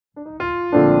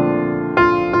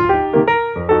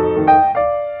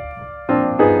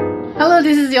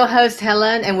this is your host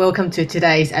Helen, and welcome to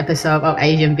today's episode of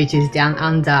Asian Bitches Down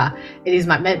Under. It is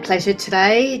my pleasure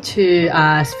today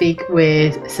to speak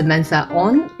with Samantha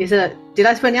Ong. Did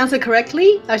I pronounce it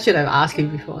correctly? I should have asked you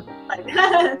before.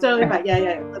 Totally fine.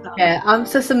 Yeah.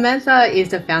 So Samantha is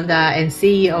the founder and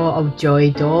CEO of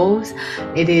Joeydolls.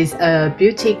 It is a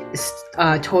boutique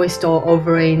toy store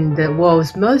offering the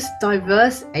world's most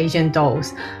diverse Asian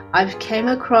dolls. I've came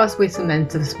across with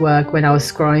Samantha's work when I was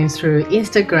scrolling through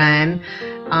Instagram,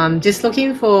 just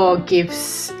looking for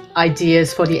gifts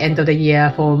ideas for the end of the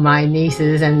year for my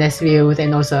nieces and nephews,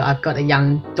 and also I've got a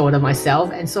young daughter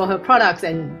myself, and saw her products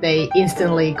and they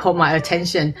instantly caught my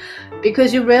attention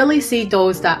because you rarely see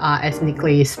dolls that are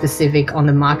ethnically specific on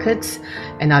the markets.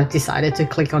 And I've decided to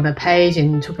click on the page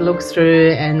and took a look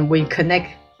through, and we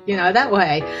connect that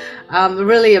way. I'm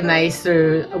really amazed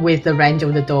with the range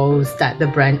of the dolls that the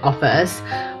brand offers.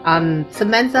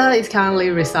 Samantha currently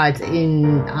resides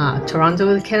in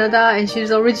Toronto, Canada, and she's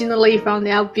originally from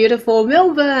our beautiful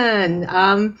Melbourne.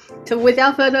 So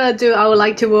without further ado, I would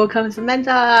like to welcome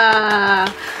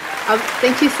Samantha.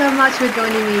 Thank you so much for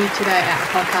joining me today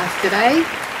at our podcast today.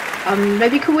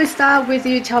 Maybe could we start with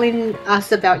you telling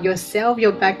us about yourself,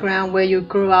 your background, where you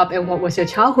grew up, and what was your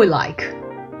childhood like?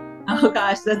 Oh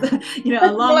gosh, that's a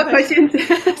long question.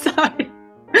 Sorry.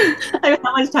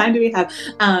 How much time do we have?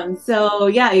 I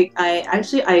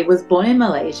was born in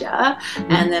Malaysia,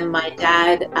 and then my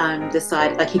dad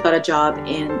decided, he got a job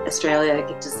in Australia.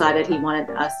 He decided he wanted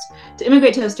us to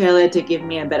immigrate to Australia to give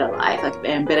me a better life,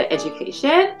 and better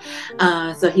education.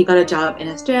 So he got a job in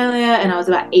Australia, and I was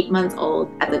about 8 months old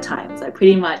at the time. So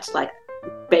pretty much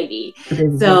baby.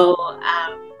 So.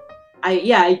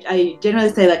 I generally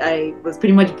say I was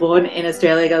pretty much born in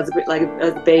Australia. I was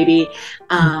a baby,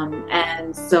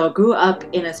 and so I grew up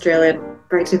in Australia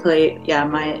practically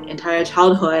my entire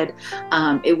childhood.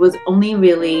 It was only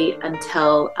really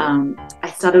until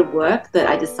I started work that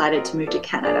I decided to move to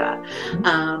Canada.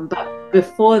 But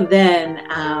before then,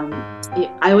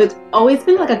 I was always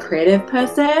been a creative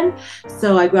person.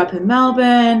 So I grew up in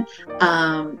Melbourne.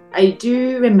 I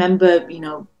do remember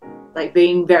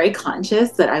being very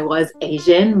conscious that I was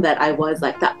Asian, that I was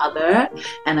the other,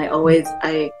 and I always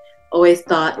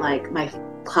thought my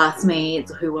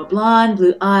classmates who were blonde,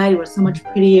 blue-eyed were so much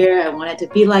prettier. I wanted to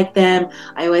be like them.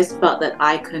 I always felt that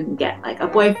I couldn't get a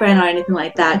boyfriend or anything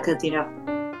like that because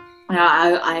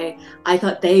I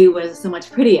thought they were so much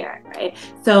prettier, right?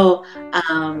 So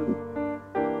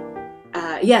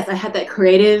yes, I had that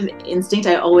creative instinct.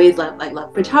 I always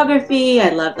loved photography. I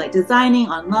loved designing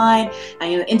online.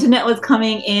 The internet was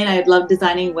coming in. I loved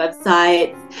designing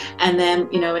websites. And then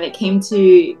when it came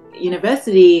to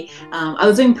university, I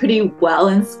was doing pretty well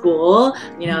in school.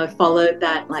 I followed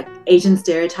that Asian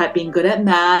stereotype, being good at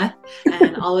math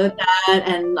and all of that.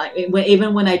 And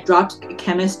even when I dropped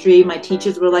chemistry, my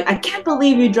teachers were like, "I can't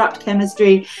believe you dropped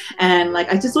chemistry." And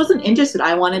I just wasn't interested.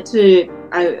 I wanted to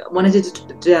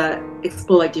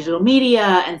explore digital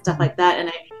media and stuff like that. And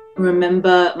I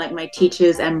remember my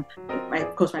teachers and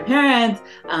of course my parents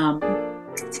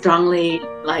strongly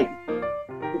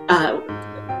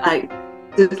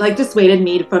dissuaded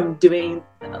me from doing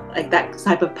that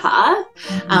type of path.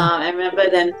 I remember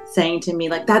them saying to me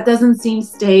that doesn't seem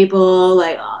stable,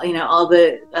 all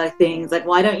the things,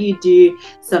 why don't you do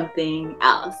something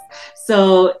else?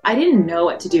 So I didn't know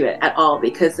what to do at all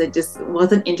because I just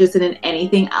wasn't interested in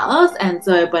anything else. And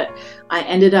so but I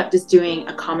ended up just doing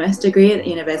a commerce degree at the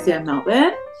University of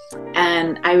Melbourne,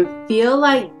 and I feel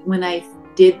when I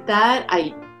did that,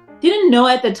 I didn't know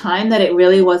at the time that it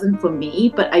really wasn't for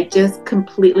me, but I just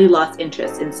completely lost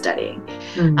interest in studying.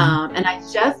 And I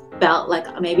just felt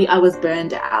maybe I was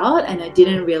burned out, and I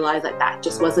didn't realize that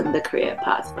just wasn't the career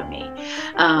path for me.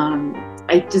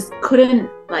 I just couldn't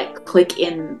click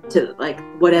into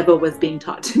whatever was being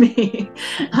taught to me.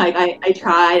 I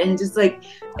tried and just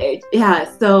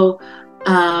so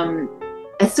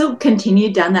I still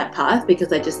continued down that path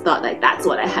because I just thought that's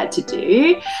what I had to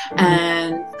do.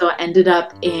 And so I ended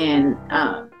up in,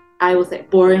 I will say,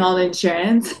 boring all the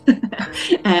insurance.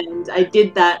 And I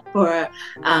did that for,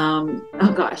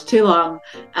 too long.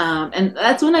 And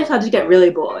that's when I started to get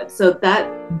really bored. So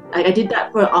I did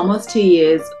that for almost 2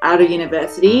 years out of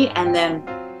university. And then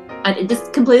I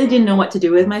just completely didn't know what to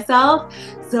do with myself.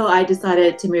 So I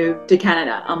decided to move to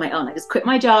Canada on my own. I just quit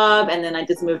my job and then I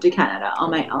just moved to Canada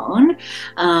on my own,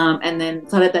 and then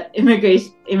started that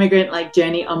immigrant like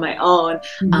journey on my own,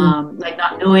 like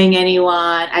not knowing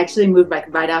anyone. I actually moved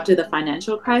like right after the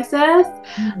financial crisis,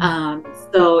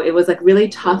 so it was like really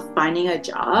tough finding a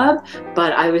job.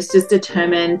 But I was just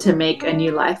determined to make a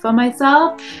new life for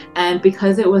myself, and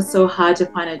because it was so hard to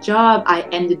find a job, I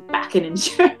ended back in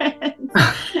insurance.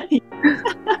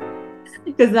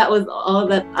 Because that was all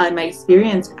that my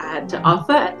experience had to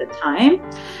offer at the time.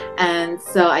 And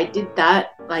so I did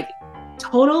that, like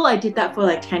total, I did that for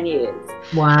like 10 years.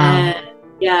 Wow. And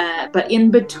yeah, but in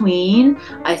between,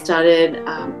 I started,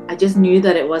 I just knew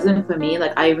that it wasn't for me.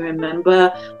 Like I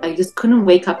remember I just couldn't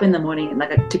wake up in the morning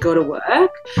like to go to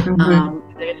work. I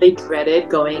really dreaded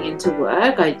going into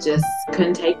work. I just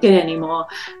couldn't take it anymore.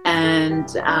 And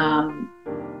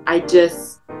I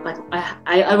just, like,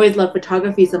 I always loved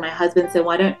photography. So my husband said,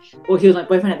 he was my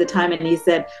boyfriend at the time, and he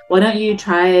said, why don't you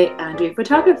try doing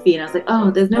photography? And I was like,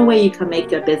 oh, there's no way you can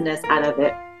make a business out of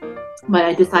it. But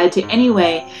I decided to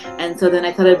anyway. And so then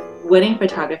I started wedding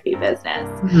photography business.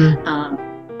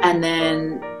 And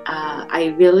then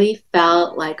I really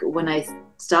felt like when I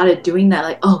started doing that,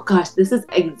 like, oh gosh, this is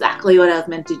exactly what I was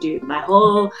meant to do my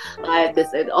whole life.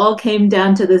 It all came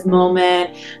down to this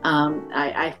moment.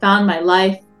 I found my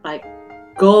life like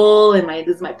goal, and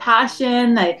this is my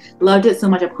passion. I loved it so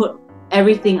much. I put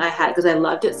everything I had, because I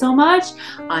loved it so much,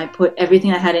 I put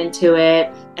everything I had into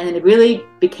it, and then it really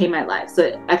became my life. So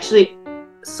it actually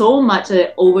so much that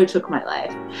it overtook my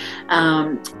life.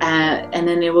 And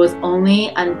then it was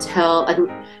only until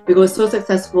we were so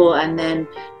successful, and then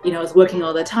I was working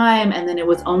all the time, and then it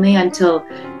was only until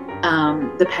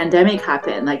the pandemic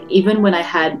happened. Like even when I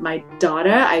had my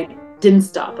daughter, I didn't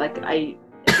stop. Like I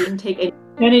didn't take any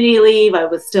maternity leave. I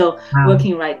was still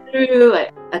working right through.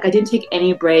 I didn't take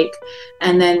any break.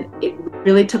 And then it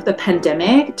really took the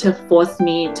pandemic to force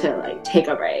me to like take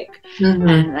a break.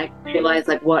 And I realized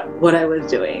like what I was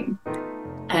doing.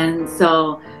 And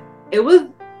so it was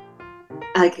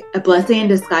like a blessing in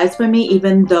disguise for me,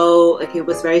 even though like it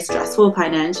was very stressful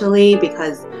financially,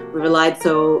 because we relied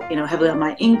so heavily on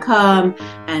my income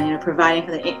and providing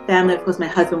for the family. Of course my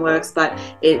husband works, but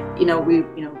we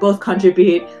both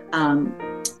contribute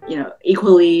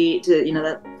equally to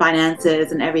the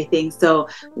finances and everything. So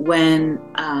when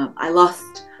I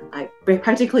lost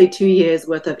practically 2 years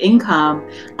worth of income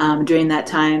during that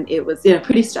time, it was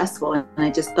pretty stressful. And I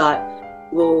just thought,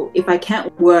 well, if I can't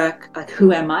work, like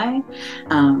who am I?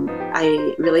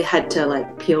 I really had to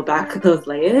like peel back those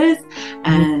layers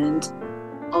and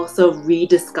also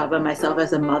rediscover myself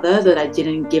as a mother that I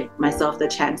didn't give myself the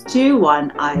chance to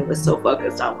when I was so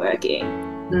focused on working.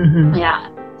 Yeah.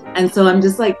 And so I'm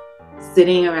just like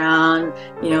sitting around,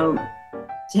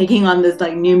 taking on this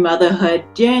like new motherhood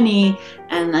journey,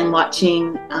 and I'm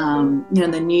watching,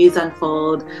 the news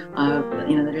unfold,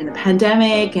 during the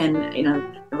pandemic, and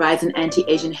the rise in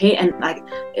anti-Asian hate, and like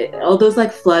all those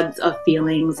like floods of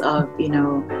feelings of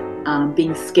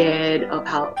being scared of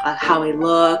how I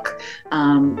look,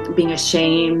 being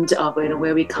ashamed of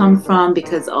where we come from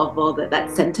because of all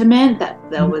that sentiment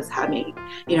that was happening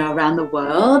around the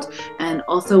world, and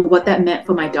also what that meant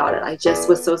for my daughter. I just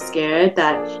was so scared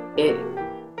that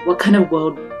what kind of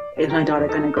world is my daughter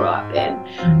going to grow up in?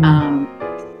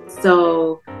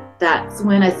 So that's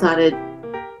when I started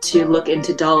to look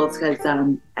into dolls, because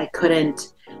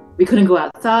we couldn't go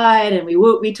outside, and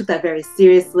we took that very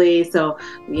seriously. So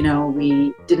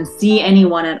we didn't see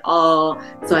anyone at all.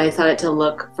 So I started to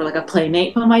look for like a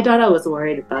playmate for my daughter. I was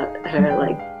worried about her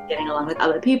like getting along with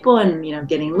other people and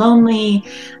getting lonely,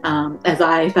 as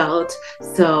I felt.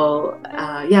 So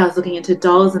I was looking into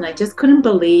dolls, and I just couldn't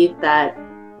believe that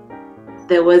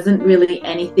there wasn't really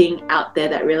anything out there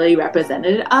that really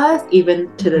represented us,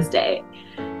 even to this day.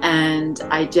 And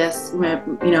I just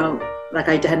remember, like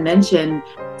I had mentioned,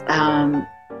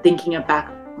 thinking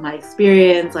about my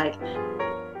experience, like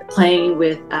playing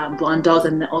with blonde dolls,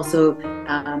 and also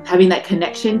having that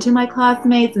connection to my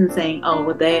classmates and saying, oh,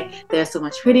 well, they're so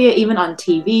much prettier. Even on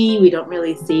TV, we don't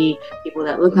really see people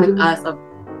that look like us, of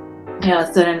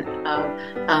a certain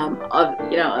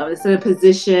a certain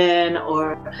position,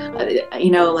 or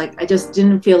like I just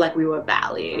didn't feel like we were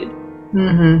valued.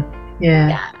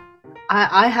 Yeah.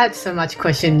 I had so much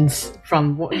questions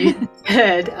from what you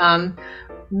said.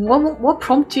 What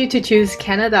prompted you to choose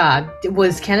Canada?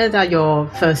 Was Canada your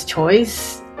first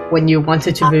choice when you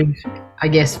wanted to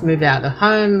move out of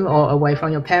home or away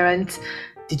from your parents?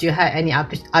 Did you have any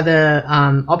other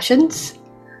options?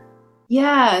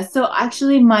 Yeah, so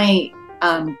actually my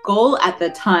goal at the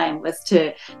time was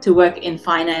to work in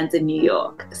finance in New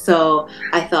York. So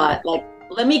I thought, like,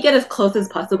 let me get as close as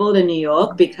possible to New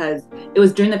York because it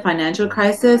was during the financial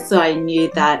crisis. So I knew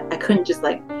that I couldn't just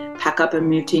like pack up and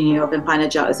move to New York and find a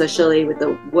job, especially with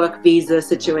the work visa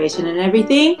situation and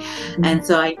everything. And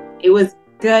so it was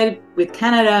good with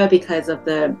Canada because of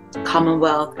the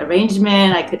Commonwealth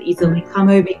arrangement. I could easily come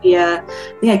over here.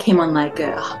 I think I came on like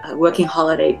a working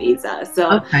holiday visa.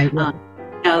 So Okay.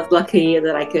 I was lucky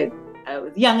that I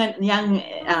was young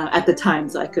at the time,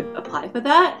 so I could apply for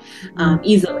that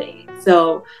easily.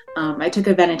 So I took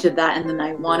advantage of that, and then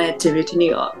I wanted to move to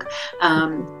New York.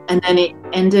 And then it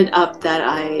ended up that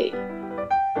I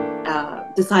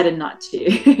decided not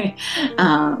to.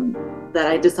 That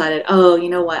I decided, oh, you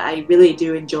know what, I really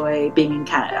do enjoy being in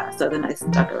Canada. So then I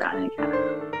stuck around in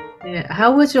Canada. Yeah.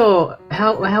 How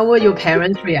were your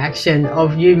parents' reaction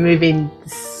of you moving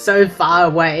so far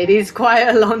away? It is quite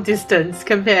a long distance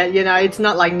compared, it's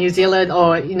not like New Zealand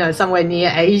or, somewhere near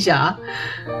Asia.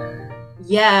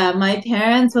 Yeah, my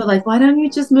parents were like, why don't you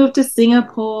just move to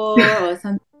Singapore or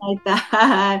something like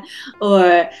that?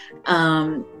 Or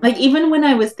like even when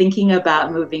I was thinking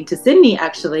about moving to Sydney,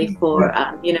 actually for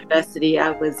university, I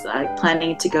was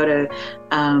planning to go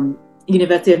to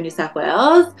University of New South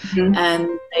Wales, and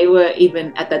they were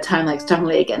even at that time like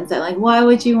strongly against it, like why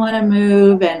would you want to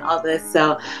move and all this.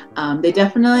 So they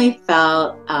definitely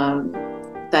felt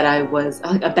that I was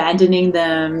like abandoning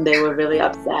them. They were really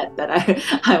upset that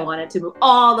I wanted to move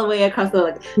all the way across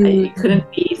the I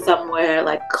couldn't be somewhere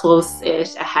like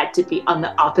close-ish. I had to be on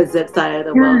the opposite side of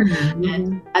the world.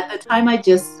 And at the time I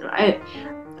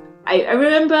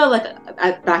remember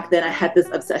like back then I had this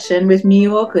obsession with New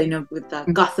York, with the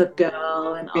Gossip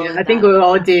Girl and all of that. I think we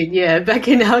all did, back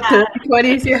in our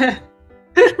 20s,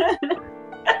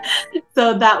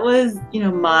 So that was,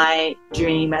 my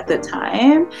dream at the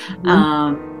time.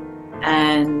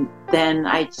 And then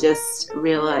I just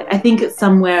realized, I think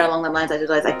somewhere along the lines, I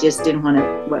realized I just didn't want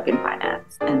to work in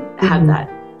finance and have that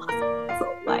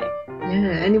life.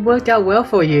 Yeah, and it worked out well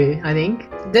for you, I think.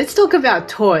 Let's talk about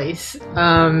toys.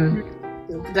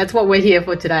 That's what we're here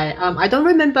for today. I don't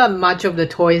remember much of the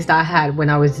toys that I had when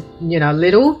I was,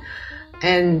 little.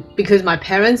 And because my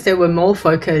parents, they were more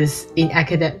focused in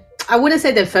academic. I wouldn't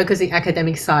say they're focused in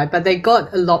academic side, but they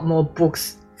got a lot more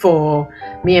books for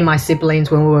me and my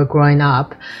siblings when we were growing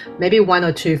up. Maybe one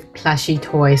or two plushy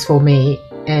toys for me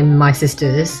and my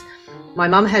sisters. My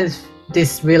mum has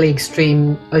this really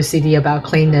extreme OCD about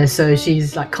cleanness, so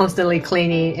she's like constantly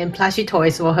cleaning, and plushy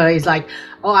toys for her is like,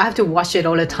 oh, I have to wash it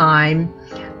all the time.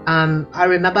 I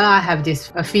remember I have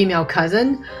a female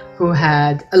cousin who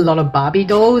had a lot of Barbie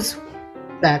dolls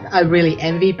that I really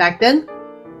envied back then.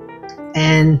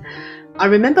 And I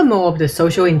remember more of the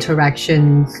social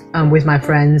interactions with my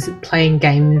friends, playing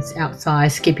games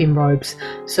outside, skipping ropes.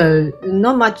 So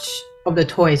not much of the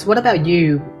toys. What about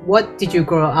you? What did you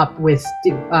grow up with?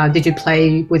 Did you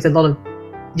play with a lot of,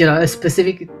 a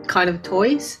specific kind of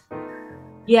toys?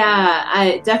 Yeah,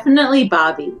 I definitely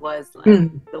Barbie was like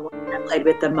the one I played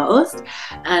with the most.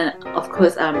 And of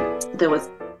course, there was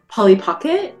Polly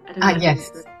Pocket. I don't know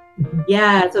yes.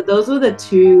 Yeah, so those were the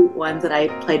two ones that I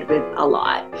played with a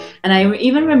lot. And I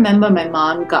even remember my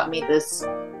mom got me this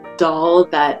doll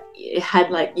that it had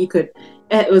like,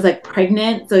 it was like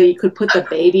pregnant, so you could put the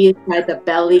baby inside the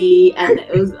belly, and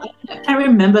it was, I can't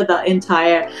remember the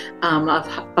entire of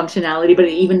functionality, but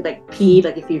it even like peed,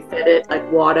 like if you fed it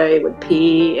like water, it would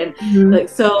pee. And like,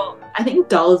 so I think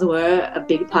dolls were a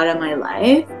big part of my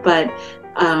life. But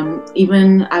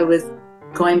even I was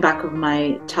going back of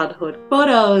my childhood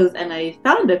photos, and I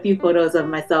found a few photos of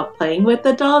myself playing with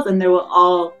the dolls, and they were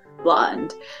all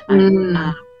blonde. And,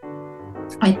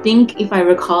 I think if I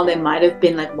recall, there might have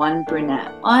been like one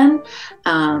brunette one,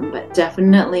 but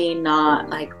definitely not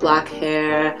like black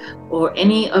hair or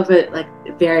any of it like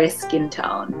various skin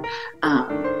tone.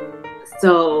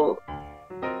 So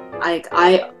like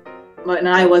when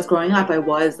I was growing up, I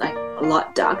was like a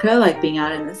lot darker, like being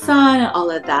out in the sun, all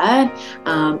of that.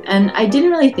 And I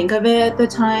didn't really think of it at the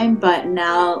time, but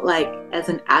now like as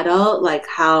an adult, like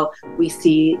how we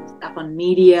see stuff on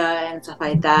media and stuff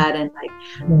like that, and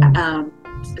like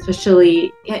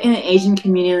especially in an Asian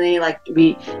community, like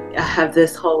we have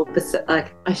this whole,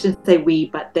 like I shouldn't say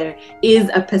we, but there is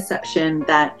a perception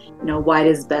that white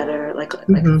is better, like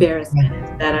fair skin is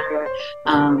better,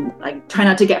 like try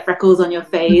not to get freckles on your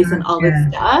face and all this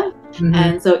stuff.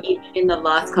 And so even in the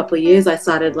last couple of years, I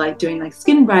started like doing like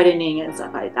skin brightening and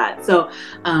stuff like that. So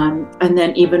and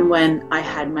then even when I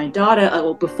had my daughter,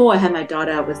 well, before I had my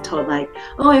daughter, I was told like,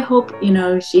 oh, I hope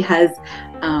she has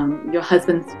your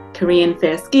husband's Korean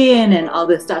fair skin and all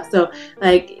this stuff. So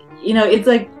like it's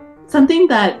like something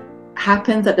that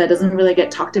happens that doesn't really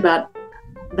get talked about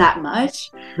that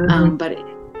much, but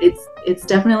it's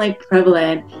definitely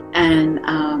prevalent, and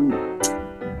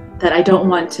that I don't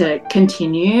want to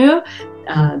continue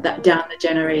that down the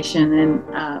generation,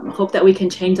 and hope that we can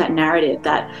change that narrative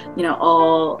that, you know,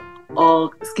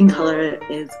 all skin color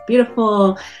is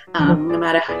beautiful, no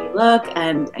matter how you look.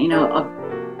 And, you know,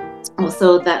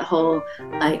 also that whole,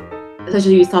 like,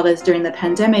 especially we saw this during the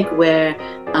pandemic where,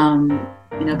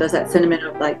 you know, there's that sentiment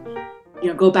of like, you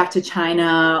know, go back to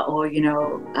China, or, you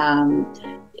know,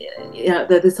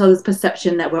 there's all this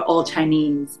perception that we're all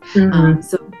Chinese.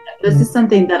 So this is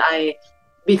something that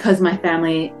because my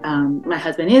family, my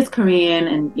husband is Korean,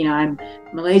 and, you know, I'm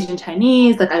Malaysian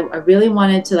Chinese, like I really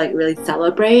wanted to like really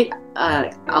celebrate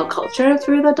our culture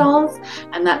through the dolls,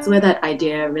 and that's where that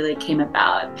idea really came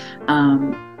about.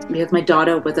 Because my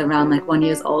daughter was around like 1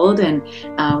 year old, and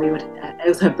it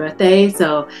was her birthday,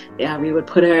 so yeah, we would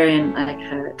put her in like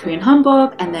her Korean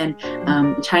hanbok, and then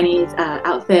Chinese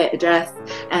outfit, dress.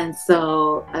 And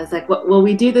so I was like, well,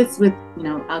 we do this with, you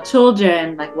know, our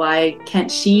children, like why can't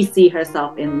she see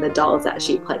herself in the dolls that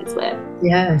she plays with?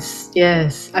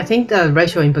 Yes, I think the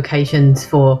racial implications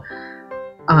for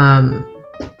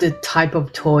the type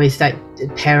of toys that the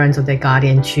parents or their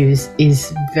guardian choose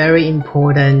is very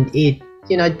important.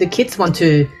 You know, the kids want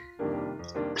to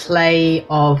play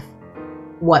of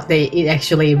what it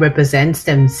actually represents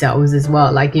themselves as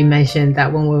well. Like you mentioned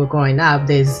that when we were growing up,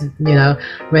 there's, you know,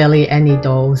 rarely any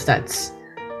dolls that's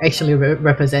actually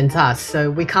represents us.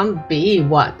 So we can't be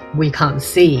what we can't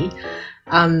see.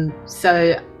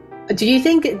 So do you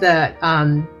think that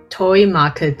toy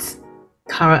markets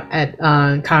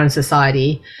current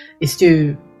society is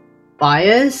still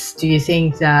biased? Do you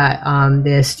think that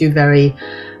they're still very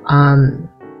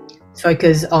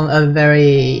focused on a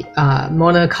very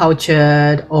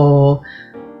monocultured, or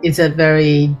is it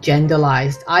very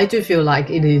genderalized? I do feel like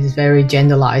it is very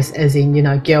genderalized, as in, you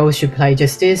know, girls should play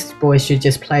just this, boys should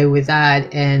just play with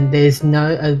that, and there's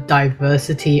no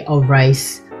diversity of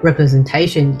race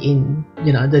representation in,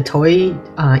 you know, the toy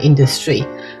industry.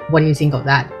 What do you think of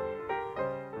that?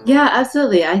 Yeah,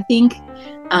 absolutely. I think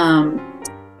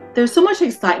there's so much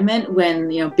excitement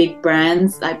when, you know, big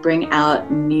brands like bring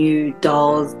out new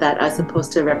dolls that are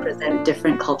supposed to represent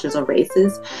different cultures or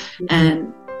races,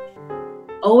 and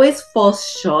always falls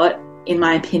short, in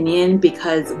my opinion,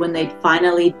 because when they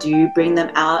finally do bring them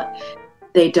out,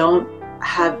 they don't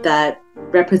have that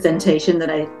representation that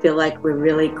I feel like we're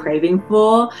really craving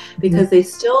for, because they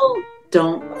still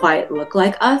don't quite look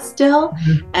like us still.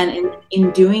 And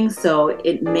in doing so,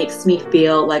 it makes me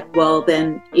feel like, well,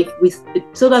 then if it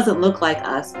still doesn't look like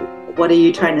us, what are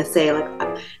you trying to say?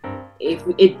 Like, if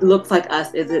it looks like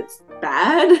us, is it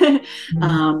bad?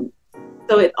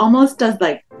 So it almost does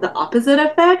like the opposite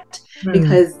effect,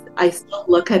 because I still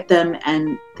look at them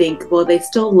and think, well, they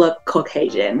still look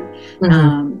Caucasian.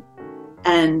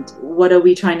 And what are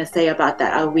we trying to say about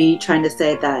that? Are we trying to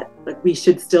say that like we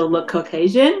should still look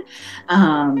Caucasian?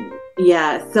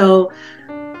 So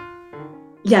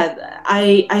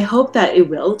I hope that it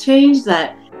will change.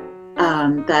 That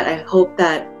I hope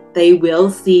that they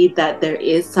will see that there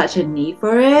is such a need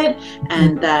for it,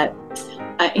 and that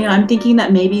you know, I'm thinking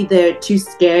that maybe they're too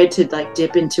scared to like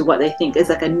dip into what they think is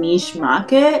like a niche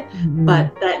market,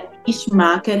 but that niche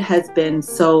market has been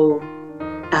so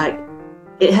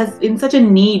it has been such a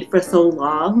need for so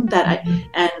long that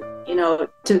and you know,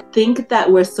 to think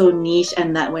that we're so niche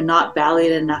and that we're not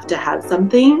valued enough to have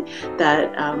something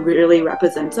that really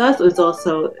represents us is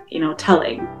also, you know,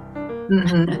 telling.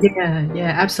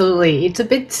 Yeah, absolutely. It's a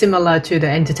bit similar to the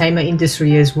entertainment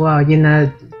industry as well. You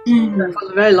know,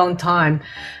 for a very long time,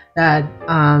 that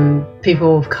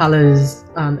people of colors,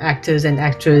 actors and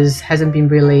actresses, hasn't been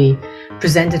really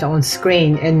presented on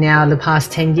screen, and now the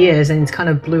past 10 years, and it's kind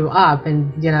of blew up,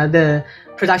 and, you know, the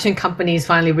production companies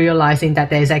finally realizing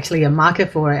that there's actually a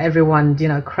market for it. Everyone, you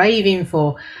know, craving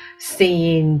for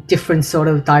seeing different sort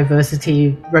of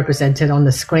diversity represented on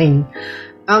the screen.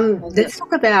 Let's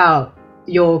talk about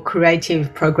your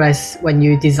creative progress when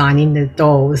you're designing the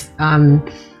dolls.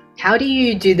 How do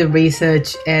you do the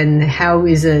research, and how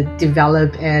is it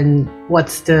developed, and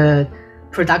what's the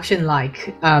production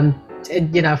like,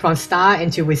 you know, from start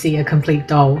until we see a complete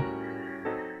doll?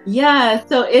 Yeah,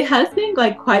 so it has been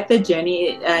like quite the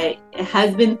journey. It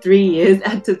has been 3 years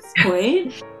at this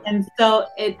point. And so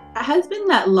it has been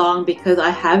that long because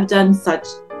I have done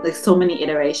so many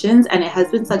iterations, and it has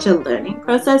been such a learning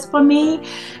process for me.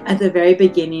 At the very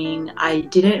beginning, I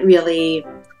didn't really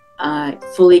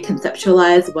fully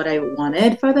conceptualize what I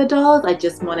wanted for the dolls. I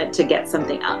just wanted to get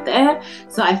something out there.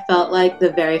 So I felt like the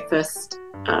very first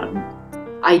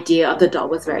idea of the doll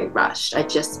was very rushed. I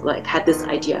just like had this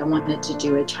idea. I wanted to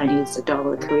do a Chinese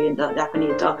doll, a Korean doll,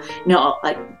 Japanese doll,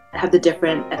 like have the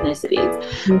different ethnicities.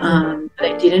 But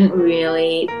I didn't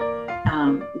really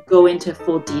go into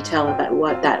full detail about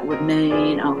what that would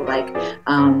mean, or like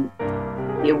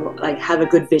have a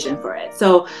good vision for it.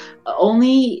 So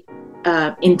only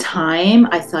in time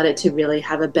I started to really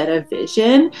have a better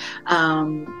vision,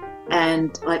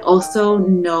 and like also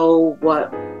know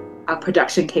what our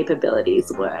production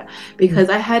capabilities were, because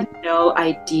I had no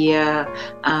idea.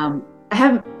 I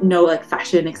have no like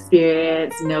fashion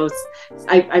experience.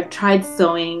 I've tried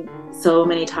sewing so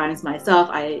many times myself.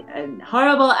 I am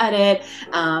horrible at it.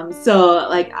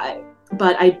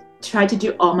 But I tried to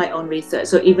do all my own research.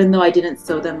 So even though I didn't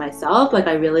sew them myself, like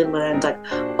I really learned like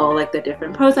all like the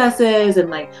different processes and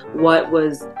like what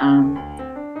was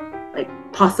like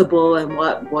possible and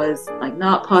what was like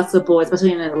not possible,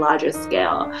 especially in a larger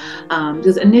scale.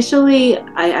 Because initially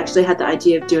I actually had the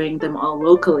idea of doing them all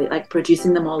locally, like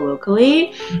producing them all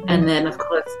locally, and then of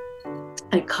course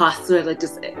like costs were like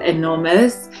just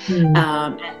enormous.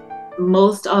 And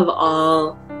most of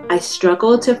all, I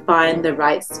struggled to find the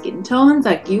right skin tones.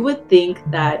 Like you would think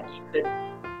that you could,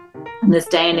 in this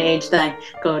day and age, then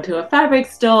go to a fabric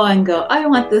store and go, I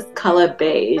want this color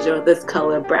beige or this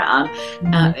color brown.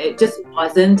 It just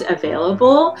wasn't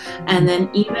available. And then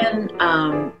even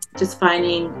just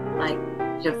finding like,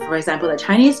 for example, the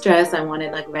Chinese dress, I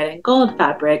wanted like red and gold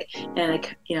fabric, and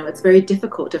like, it's very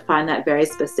difficult to find that very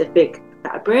specific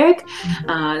fabric.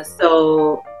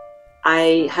 So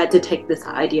I had to take this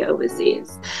idea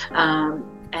overseas.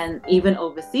 And even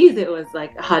overseas, it was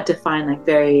like hard to find like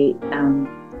very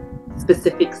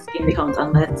specific skin tones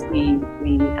unless we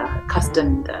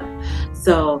custom them.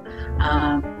 So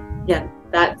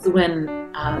that's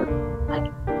when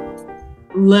like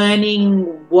learning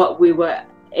what we were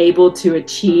able to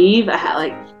achieve,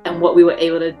 and what we were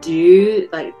able to do,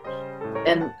 like,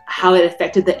 and how it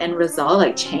affected the end result,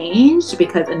 like changed,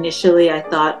 because initially I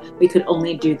thought we could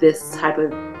only do this type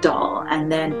of doll, and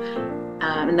then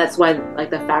and that's why like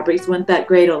the fabrics weren't that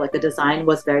great, or like the design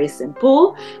was very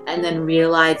simple, and then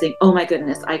realizing, oh my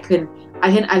goodness, I can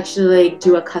actually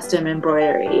do a custom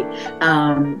embroidery,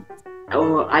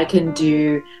 or I can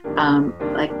do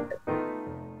like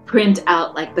print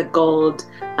out like the gold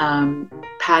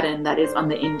pattern that is on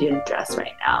the Indian dress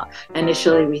right now.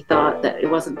 Initially we thought that it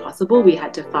wasn't possible. We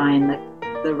had to find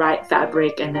like the right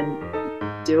fabric and then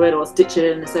do it or stitch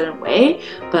it in a certain way,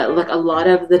 but like a lot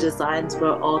of the designs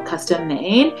were all custom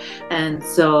made, and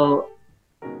so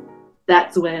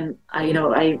that's when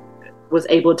I was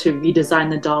able to redesign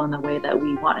the doll in the way that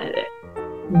we wanted it.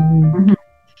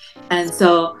 And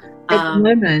so at the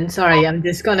moment, sorry, I'm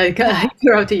just gonna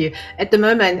interrupt you. At the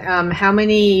moment, how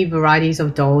many varieties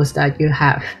of dolls that you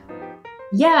have?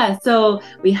 Yeah, so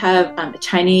we have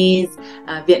Chinese,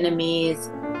 Vietnamese,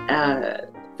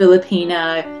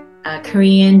 Filipina,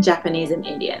 Korean, Japanese, and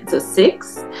Indian. So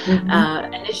 6.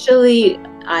 Initially,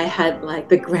 I had like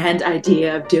the grand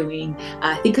idea of doing,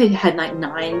 I think I had like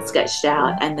 9 sketched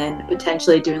out, and then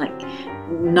potentially doing like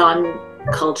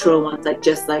non-cultural ones, like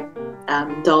just like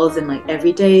dolls in like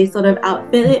everyday sort of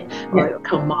outfit, or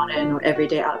modern or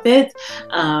everyday outfits.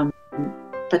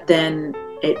 But then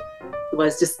it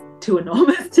was just too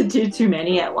enormous to do too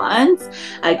many at once.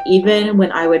 Like even when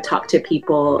I would talk to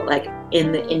people like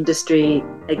in the industry,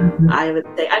 like I would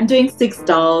say, I'm doing 6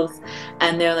 dolls,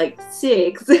 and they're like,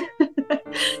 6? They're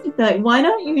like, why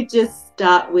don't you just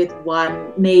start with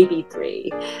 1, maybe 3?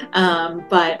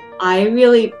 But I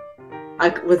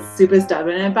was super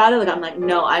stubborn about it. Like I'm like,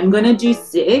 no, I'm gonna do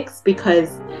 6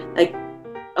 because like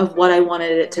of what I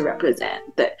wanted it to represent.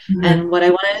 And what I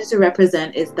wanted it to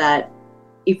represent is that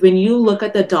when you look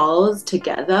at the dolls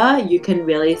together, you can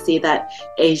really see that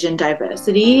Asian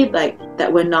diversity, like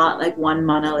that we're not like one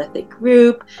monolithic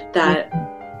group, that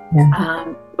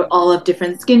we're all of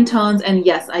different skin tones. And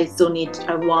yes, I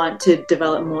want to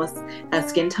develop more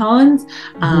skin tones,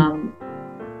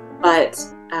 but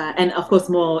and of course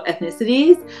more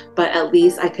ethnicities, but at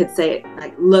least I could say,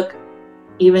 like, look,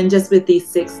 even just with these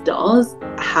 6 dolls,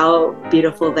 how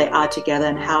beautiful they are together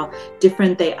and how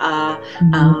different they are,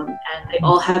 and they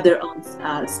all have their own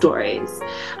stories.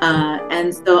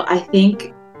 And so I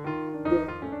think,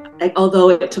 like, although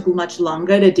it took much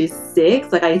longer to do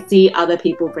 6, like I see other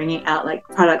people bringing out like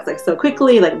products like so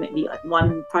quickly, like maybe like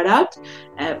 1 product,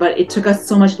 but it took us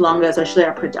so much longer, especially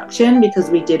our production, because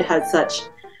we did have such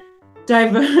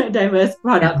diverse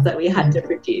products that we had to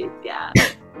produce.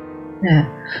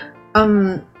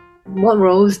 What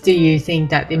roles do you think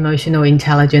that emotional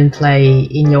intelligence play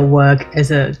in your work as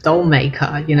a doll maker?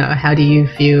 How do you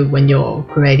feel when you're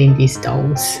creating these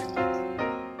dolls?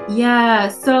 Yeah,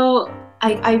 so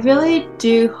I really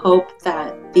do hope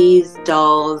that these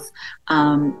dolls,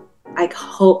 I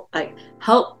hope like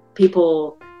help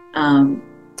people um,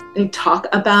 talk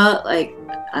about like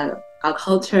our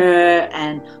culture,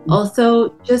 and also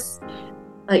just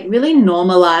like really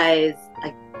normalize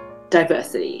like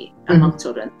diversity among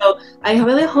children. So I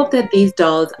really hope that these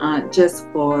dolls aren't just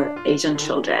for Asian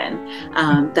children,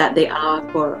 that they are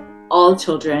for all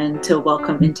children to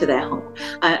welcome into their home.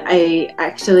 I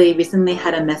actually recently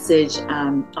had a message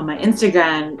on my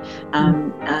Instagram.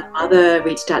 A mother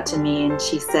reached out to me and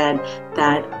she said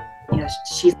that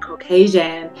she's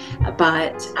Caucasian,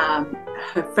 but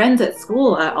her friends at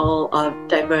school are all of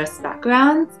diverse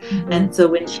backgrounds. And so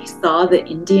when she saw the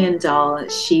Indian doll,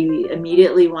 she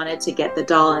immediately wanted to get the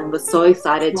doll and was so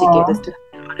excited to give this to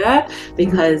her daughter,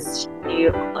 because she,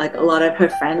 like a lot of her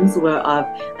friends were of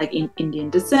like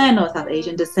Indian descent or South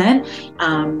Asian descent,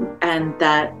 and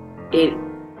that it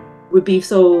would be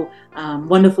so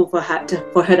wonderful for her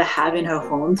to have in her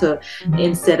home. So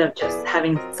instead of just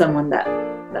having someone that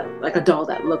like a doll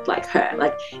that looked like her,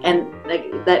 like, and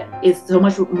like that is so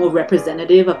much more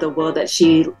representative of the world that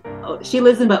she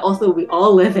lives in, but also we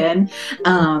all live in.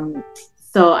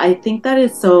 So I think that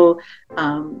is so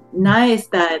nice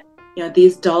that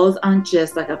these dolls aren't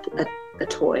just like a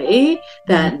toy,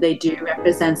 that they do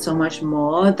represent so much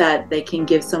more, that they can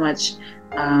give so much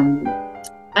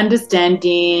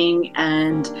understanding,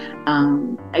 and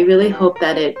I really hope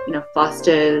that it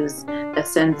fosters a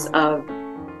sense of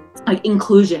like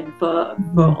inclusion for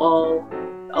all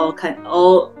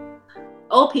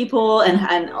people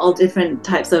and all different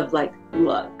types of like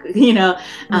look, because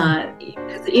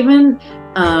even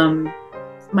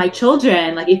my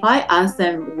children, like if I ask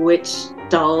them which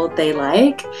doll they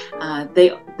like,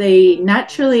 they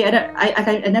naturally,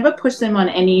 I never push them on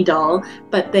any doll,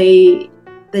 but they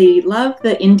love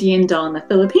the Indian doll and the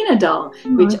Filipino doll,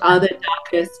 which are the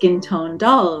darker skin tone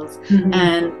dolls.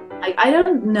 And I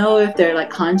don't know if they're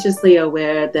like consciously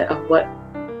aware of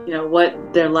what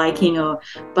they're liking,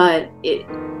 but it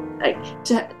like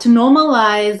to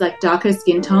normalize like darker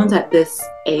skin tones at this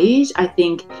age, I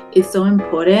think is so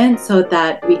important, so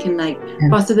that we can like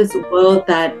foster this world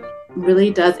that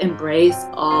really does embrace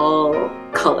all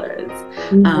colors,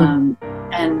 and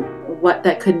what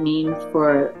that could mean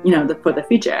for for the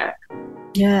future.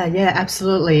 Yeah,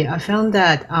 absolutely. I found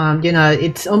that,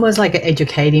 it's almost like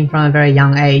educating from a very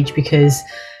young age, because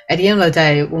at the end of the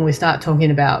day, when we start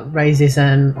talking about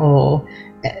racism, or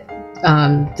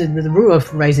the root of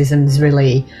racism is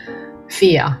really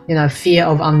fear, fear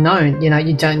of unknown.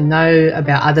 You don't know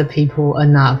about other people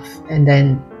enough, and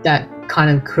then that kind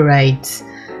of creates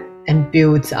and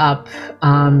builds up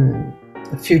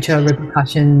future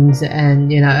repercussions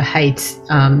and hate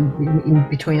in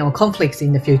between, or conflicts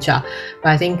in the future. But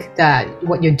I think that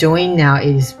what you're doing now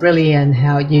is brilliant,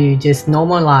 how you just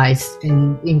normalize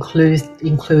and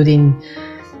including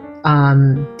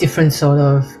different sort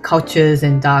of cultures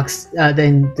and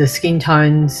then the skin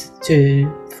tones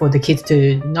for the kids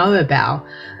to know about.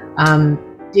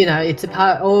 It's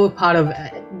all part of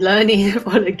learning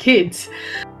for the kids.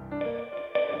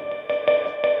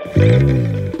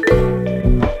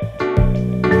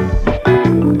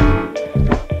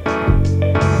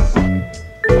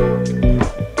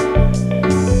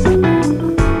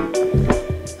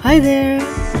 Hi there!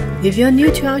 If you're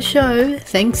new to our show,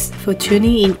 thanks for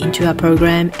tuning into our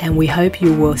program, and we hope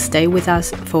you will stay with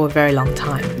us for a very long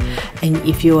time. And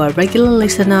if you're a regular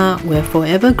listener, we're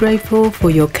forever grateful for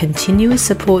your continuous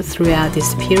support throughout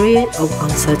this period of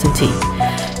uncertainty.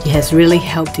 It has really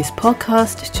helped this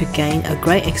podcast to gain a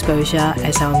great exposure,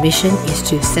 as our mission is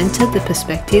to center the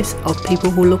perspectives of people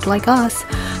who look like us,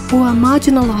 who are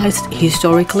marginalized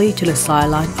historically to the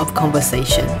sideline of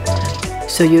conversation.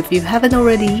 So if you haven't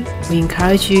already, we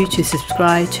encourage you to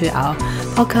subscribe to our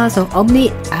podcast on Omni,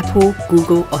 Apple,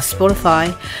 Google or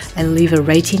Spotify, and leave a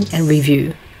rating and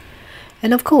review.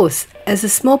 And of course, as a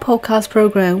small podcast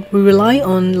program, we rely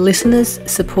on listeners'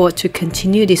 support to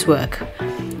continue this work.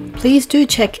 Please do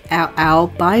check out our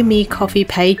Buy Me Coffee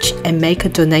page and make a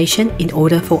donation in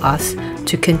order for us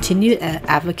to continue to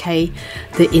advocate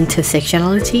the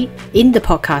intersectionality in the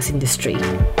podcast industry.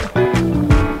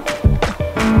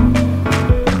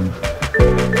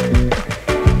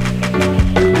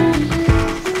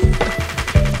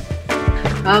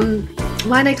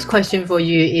 My next question for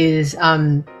you is,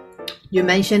 you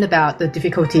mentioned about the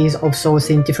difficulties of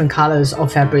sourcing different colors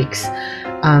of fabrics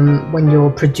when you're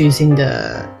producing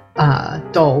the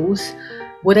dolls.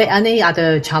 Were there any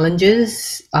other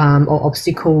challenges or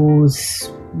obstacles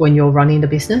when you're running the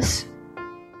business?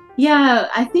 Yeah,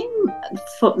 I think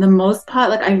for the most part,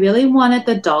 like I really wanted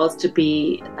the dolls to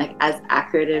be like as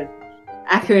accurate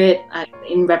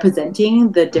in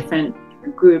representing the different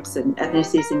groups and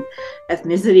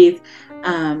ethnicities.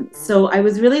 So I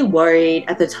was really worried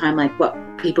at the time, like what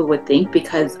people would think,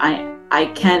 because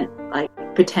I can't like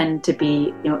pretend to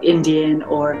be Indian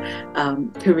or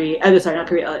Korean. Sorry, not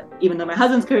Korean. Even though my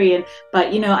husband's Korean, but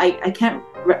I can't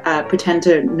pretend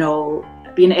to know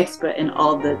be an expert in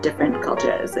all the different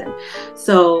cultures, and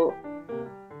so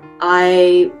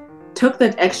I took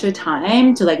the extra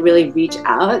time to like really reach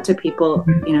out to people,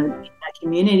 in that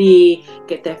community,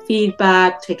 get their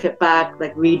feedback, take it back,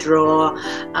 like redraw,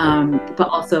 but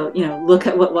also, look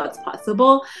at what's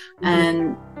possible,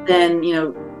 and then,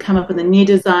 come up with a new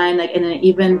design, like, and then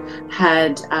even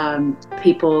had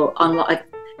people on like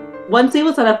once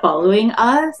people started following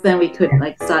us, then we could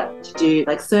like start to do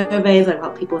like surveys, like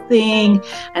what people think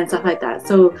and stuff like that.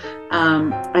 So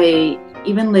I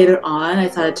even later on, I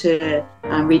started to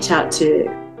reach out to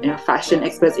fashion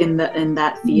experts in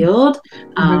that field,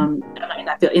 like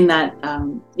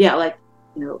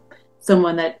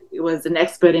someone that was an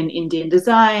expert in Indian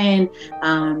design.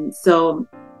 So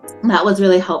that was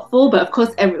really helpful. But of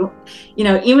course,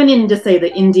 even in just say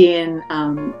the Indian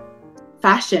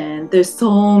fashion, there's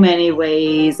so many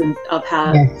ways of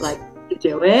how like to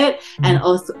do it, and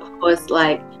also of course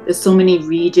like there's so many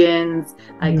regions,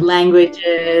 like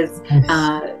languages,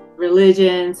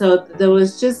 religion, so there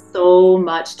was just so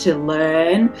much to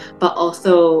learn, but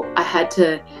also I had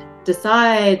to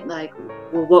decide like,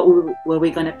 well, what were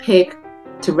we going to pick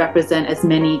to represent as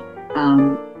many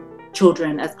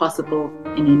children as possible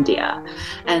in India.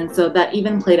 And so that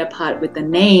even played a part with the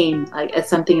name, like as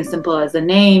something as simple as a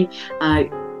name.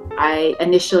 I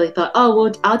initially thought, oh,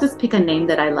 well, I'll just pick a name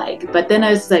that I like. But then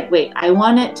I was like, wait, I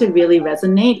want it to really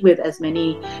resonate with as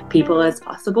many people as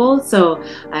possible. So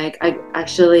I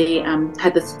actually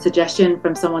had this suggestion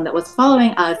from someone that was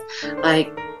following us,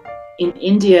 like, in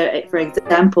India, for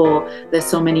example, there's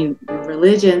so many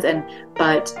religions,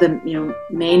 but the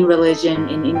main religion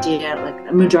in India, like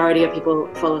a majority of people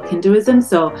follow Hinduism.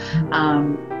 So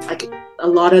like a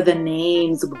lot of the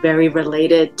names were very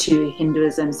related to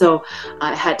Hinduism. So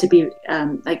I had to be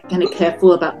like kind of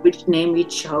careful about which name we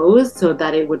chose so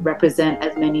that it would represent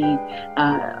as many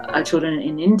children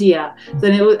in India.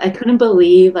 So I couldn't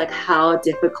believe like how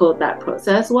difficult that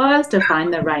process was to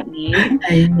find the right name.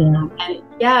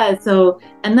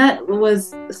 And that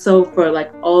was so for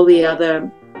like all the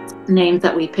other names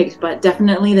that we picked, but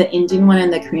definitely the Indian one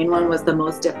and the Korean one was the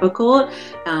most difficult,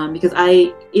 because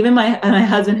even my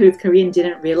husband, who's Korean,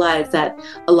 didn't realize that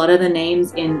a lot of the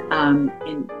names in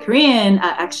Korean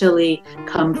actually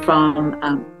come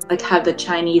from like have the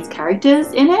Chinese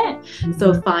characters in it.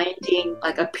 So finding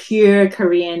like a pure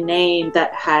Korean name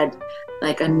that had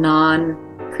like a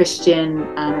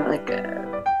non-Christian like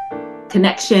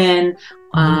connection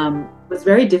was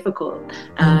very difficult.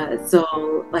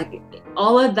 So like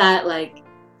all of that like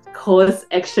caused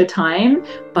extra time,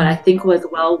 but I think was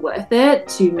well worth it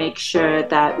to make sure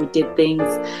that we did things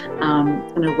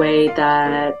in a way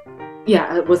that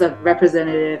it was as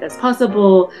representative as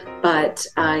possible, but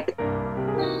like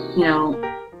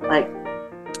like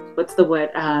what's the word,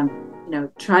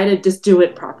 try to just do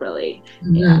it properly.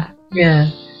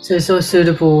 So it's so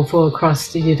suitable for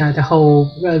across the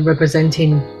whole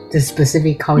representing the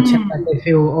specific culture that they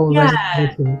feel all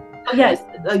resonated to. Yes,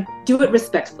 like do it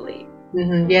respectfully.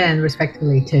 And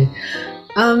respectfully too.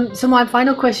 So my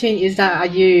final question is that, are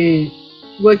you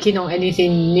working on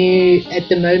anything new at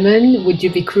the moment? Would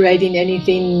you be creating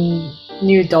anything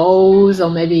new dolls, or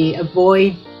maybe a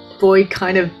boy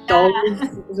kind of dolls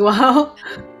as well?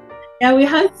 Yeah, we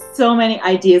had so many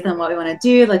ideas on what we want to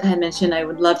do. Like I mentioned, I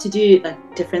would love to do like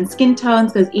different skin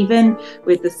tones, because even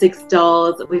with the 6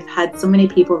 dolls, we've had so many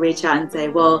people reach out and say,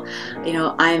 well,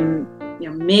 I'm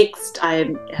mixed.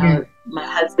 My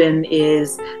husband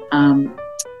is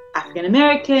African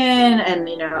American, and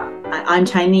I'm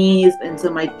Chinese, and so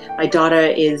my daughter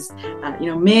is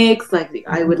mixed. Like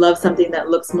I would love something that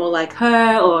looks more like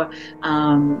her, or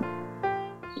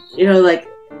like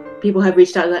people have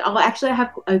reached out like, oh, actually I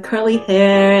have curly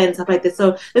hair and stuff like this.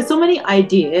 So there's so many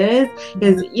ideas,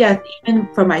 because yes,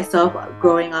 even for myself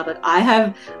growing up, like I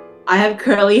have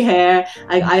curly hair.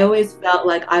 Like I always felt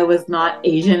like I was not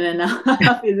Asian enough.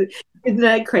 Isn't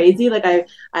that crazy? Like I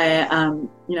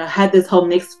had this whole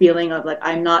mixed feeling of like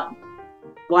I'm not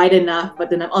white enough, but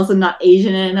then I'm also not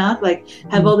Asian enough. Like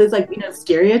have all these like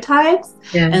stereotypes.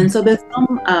 And so there's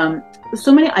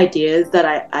so many ideas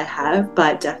that I have,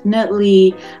 but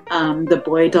definitely the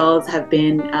boy dolls have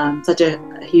been such a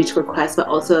huge request, but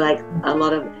also like a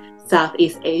lot of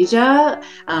Southeast Asia.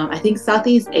 I think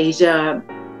Southeast Asia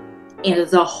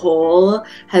as a whole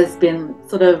has been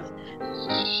sort of,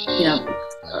 you know,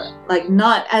 like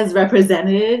not as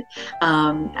represented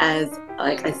as,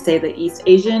 like I say, the East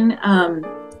Asian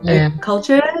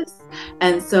cultures.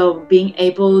 And so being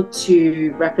able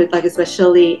to like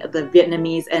especially the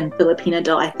Vietnamese and Filipino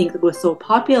doll, I think was so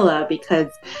popular because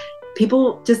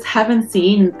people just haven't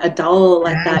seen a doll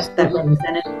like that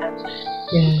represented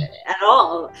at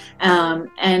all.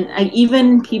 And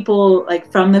even people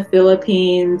like from the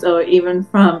Philippines or even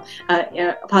from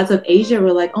parts of Asia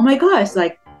were like, oh my gosh,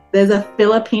 like there's a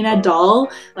Filipina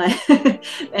doll, like,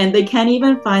 and they can't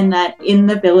even find that in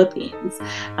the Philippines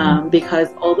because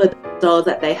all the dolls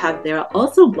that they have there are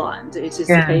also blonde. It's just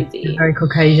crazy. Very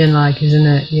Caucasian-like, isn't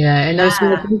it? Yeah, and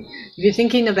also if you're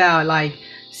thinking about like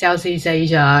Southeast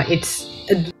Asia, if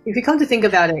you come to think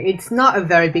about it, it's not a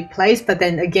very big place, but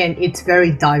then again, it's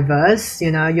very diverse.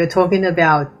 You know, you're talking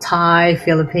about Thai,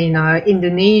 Filipino,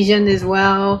 Indonesian as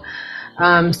well,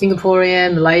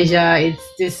 Singaporean, Malaysia. It's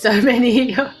just so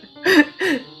many, so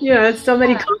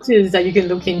many cultures that you can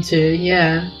look into.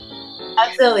 Yeah,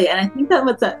 absolutely. And I think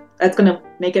that's going to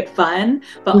make it fun,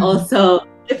 but also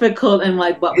difficult in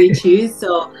like what we choose.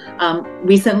 So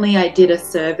recently I did a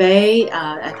survey.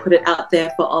 I put it out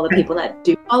there for all the people that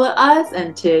do follow us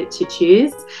and to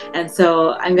choose. And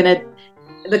so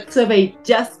the survey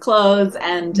just closed,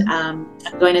 and I'm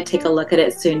going to take a look at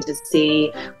it soon to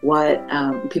see what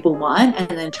people want and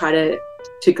then try to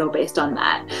go based on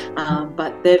that.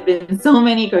 But there have been so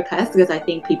many requests because I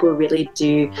think people really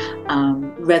do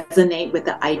resonate with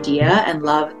the idea and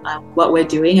love what we're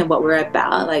doing and what we're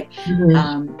about. Like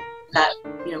that,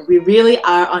 we really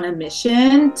are on a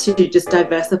mission to just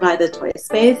diversify the toy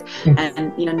space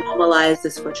and normalize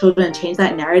this for children and change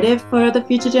that narrative for the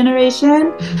future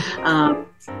generation.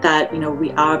 That we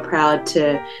are proud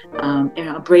to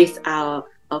embrace our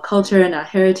culture and our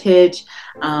heritage,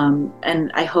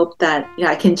 and I hope that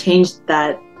I can change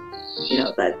that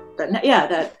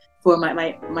that for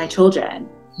my children.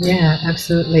 Yeah,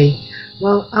 absolutely.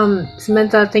 Well,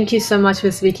 Samantha, thank you so much for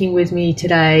speaking with me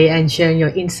today and sharing your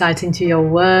insights into your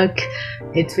work.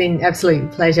 It's been an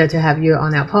absolute pleasure to have you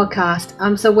on our podcast.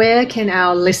 So where can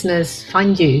our listeners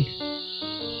find you?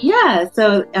 Yeah,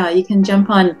 so you can jump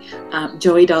on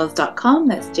joeydolls.com.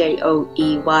 That's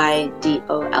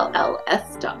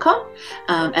JOEYDOLLS.com.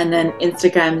 And then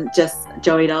Instagram, just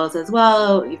Joeydolls as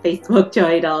well. Facebook,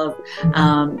 Joeydolls.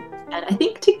 And I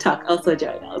think TikTok also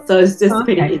Joeydolls. So it's just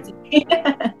pretty easy.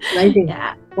 Amazing.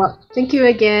 Yeah. Well, thank you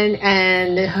again.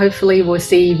 And hopefully we'll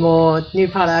see more new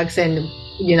products. And,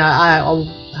 I'm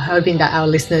hoping that our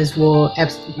listeners will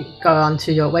go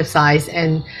onto your websites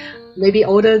and maybe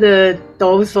order the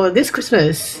dolls for this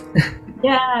Christmas.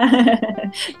 Yeah.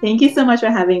 Thank you so much for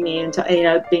having me and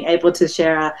being able to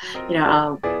share our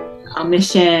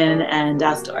mission and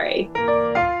our story.